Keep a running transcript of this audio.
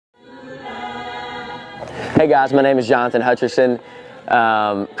Hey guys, my name is Jonathan Hutcherson.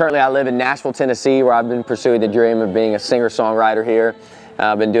 Currently I live in Nashville, Tennessee, where I've been pursuing the dream of being a singer-songwriter here.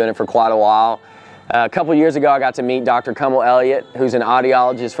 I've been doing it for quite a while. A couple years ago I got to meet Dr. Kummel Elliott, who's an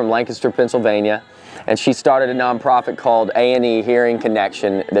audiologist from Lancaster, Pennsylvania. And she started a nonprofit called A&E Hearing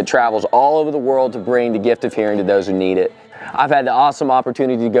Connection that travels all over the world to bring the gift of hearing to those who need it. I've had the awesome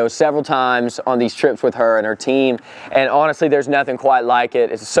opportunity to go several times on these trips with her and her team, and honestly there's nothing quite like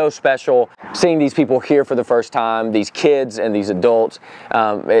it. It's so special seeing these people here for the first time, these kids and these adults.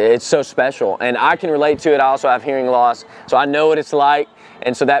 It's so special, and I can relate to it. I also have hearing loss, so I know what it's like,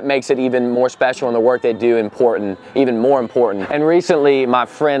 and so that makes it even more special, and the work they do even more important. And recently my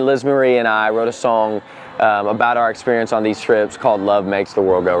friend Liz Marie and I wrote a song about our experience on these trips called Love Makes the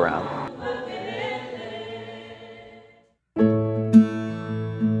World Go Round.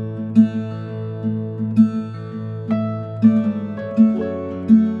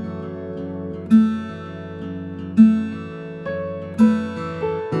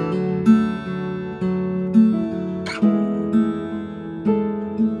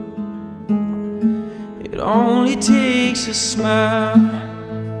 It only takes a smile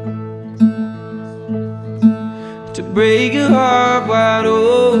to break your heart wide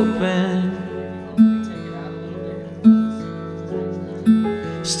open.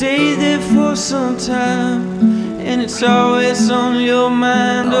 Stay there for some time, and it's always on your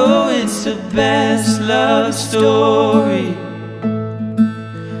mind. Oh, it's the best love story,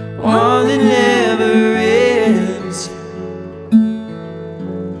 one that never ends.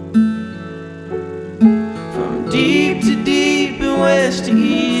 Deep to deep and west to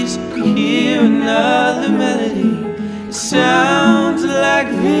east, you hear another melody. It sounds like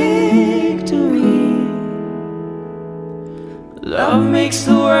victory. Love makes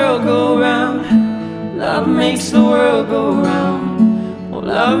the world go round. Love makes the world go round. Oh,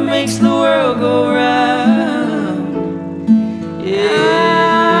 love makes the world go round.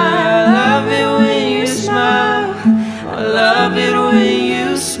 Yeah, I love it when you smile. I love it when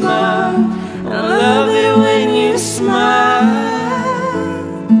you smile. I love it when you smile.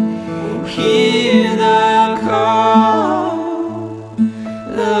 Hear the call,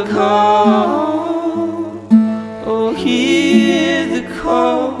 the call. Oh, hear the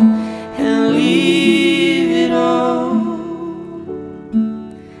call and leave it all.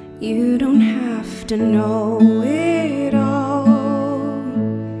 You don't have to know it all.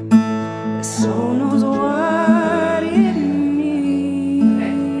 The soul knows what it needs.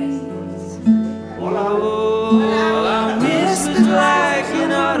 Oh, whispers like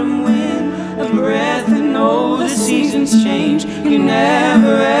an autumn wind, a breath that knows the seasons change. You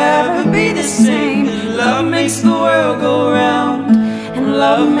never ever be the same. Love makes the world go round, and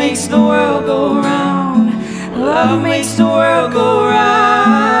love makes the world go round. Love makes the world go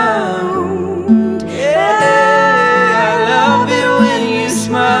round. Yeah, I love it when you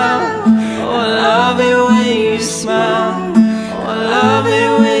smile. Oh, I love it when you smile. Oh, I love it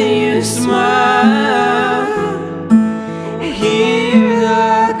when you smile. Hear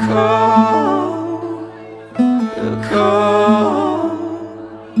the call, the call.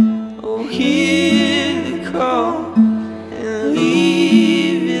 Oh, hear the call and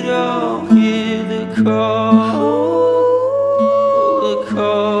leave it all. Hear the call, the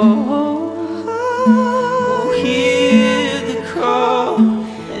call. Oh, hear the call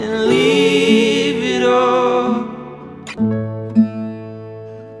and leave it all.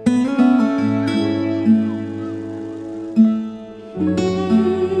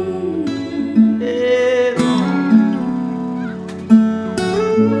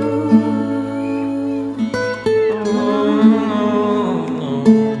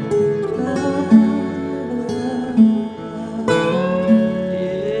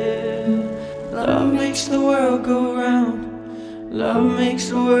 Love makes the world go round. Love makes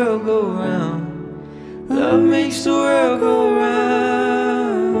the world go round. Love makes the world go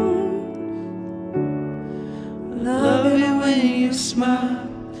round. Love it when you smile.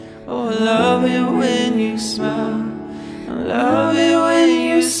 Oh, I love it when you smile. I love it when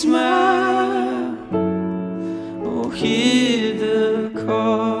you smile. Oh, hear the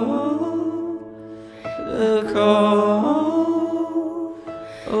call, the call.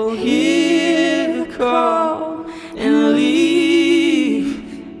 Oh, hear